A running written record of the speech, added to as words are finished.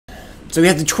So we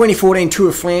had the 2014 Tour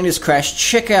of Flanders crash.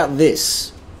 Check out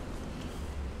this.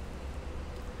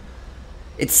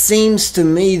 It seems to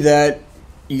me that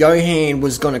Johan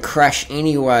was going to crash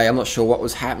anyway. I'm not sure what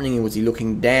was happening. Was he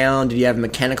looking down? Did he have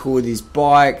mechanical with his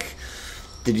bike?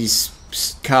 Did his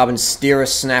carbon steerer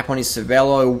snap on his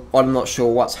Cervelo? I'm not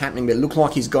sure what's happening, but it looked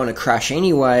like he's going to crash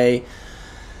anyway.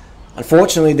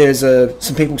 Unfortunately, there's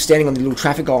some people standing on the little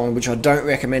traffic island, which I don't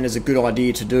recommend as a good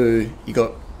idea to do. You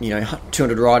got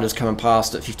 200 riders coming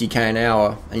past at 50k an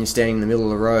hour, and you're standing in the middle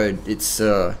of the road. It's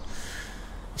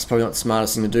probably not the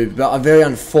smartest thing to do, but a very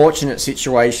unfortunate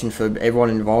situation for everyone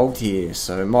involved here.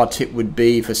 So my tip would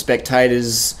be for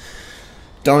spectators,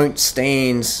 don't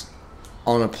stand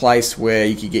on a place where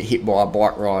you could get hit by a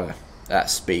bike rider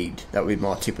at speed. That would be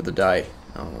my tip of the day.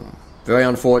 Very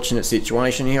unfortunate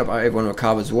situation here. I hope everyone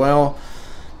recovers well,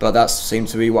 but that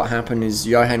seems to be what happened. Is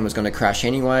Johan was going to crash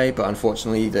anyway, but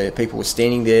unfortunately the people were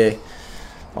standing there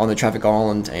on the traffic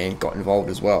island and got involved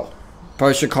as well.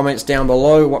 Post your comments down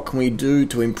below. What can we do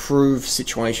to improve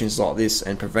situations like this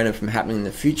and prevent it from happening in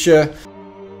the future?